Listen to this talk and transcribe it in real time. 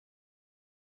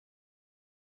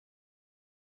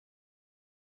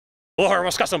Hello,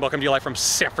 I'm Sylvan Bell, coming to you live from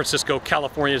San Francisco,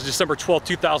 California. It's December 12,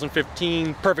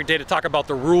 2015. Perfect day to talk about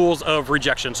the rules of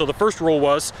rejection. So the first rule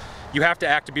was you have to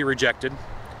act to be rejected.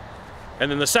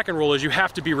 And then the second rule is you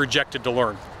have to be rejected to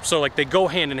learn. So like they go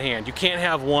hand in hand. You can't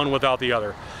have one without the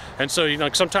other. And so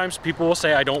like sometimes people will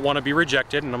say, I don't want to be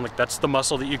rejected. And I'm like, that's the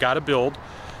muscle that you got to build.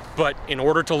 But in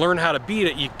order to learn how to beat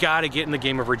it, you got to get in the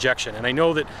game of rejection. And I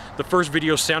know that the first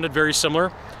video sounded very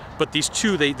similar, but these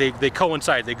two, they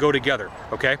coincide, they go together,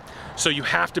 okay? So you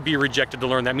have to be rejected to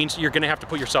learn. That means you're gonna have to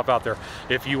put yourself out there.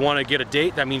 If you wanna get a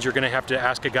date, that means you're gonna have to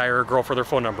ask a guy or a girl for their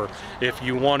phone number. If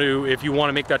you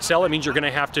wanna make that sell, it means you're gonna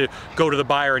have to go to the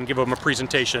buyer and give them a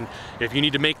presentation. If you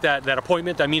need to make that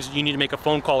appointment, that means you need to make a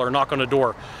phone call or knock on a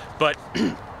door. But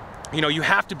you know, you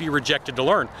have to be rejected to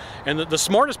learn. And the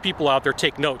smartest people out there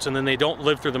take notes, and then they don't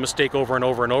live through the mistake over and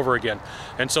over and over again.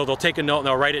 And so they'll take a note and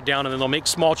they'll write it down, and then they'll make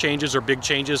small changes or big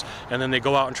changes, and then they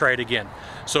go out and try it again.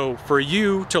 So for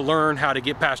you to learn how to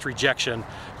get past rejection,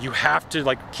 you have to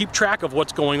like keep track of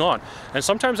what's going on. And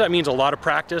sometimes that means a lot of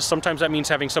practice. Sometimes that means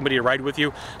having somebody to ride with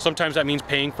you. Sometimes that means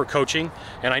paying for coaching.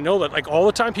 And I know that like all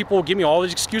the time people will give me all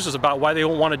these excuses about why they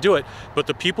don't want to do it. But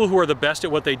the people who are the best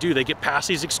at what they do, they get past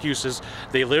these excuses,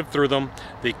 they live through them,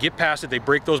 they get past it, they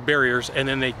break those barriers, and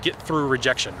then they get through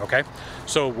rejection, okay?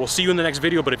 So we'll see you in the next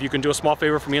video, but if you can do a small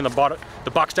favor for me in the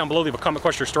box down below, leave a comment,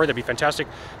 question, or story, that'd be fantastic.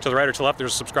 To the right or to the left,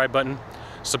 there's a subscribe button.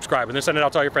 Subscribe, and then send it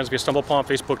out to all your friends via StumbleUpon,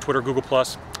 Facebook, Twitter, Google+.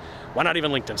 Why not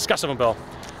even LinkedIn? Sylvan Bell.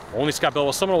 Only Scott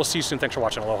Bell. Someone will see you soon. Thanks for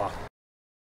watching. Aloha.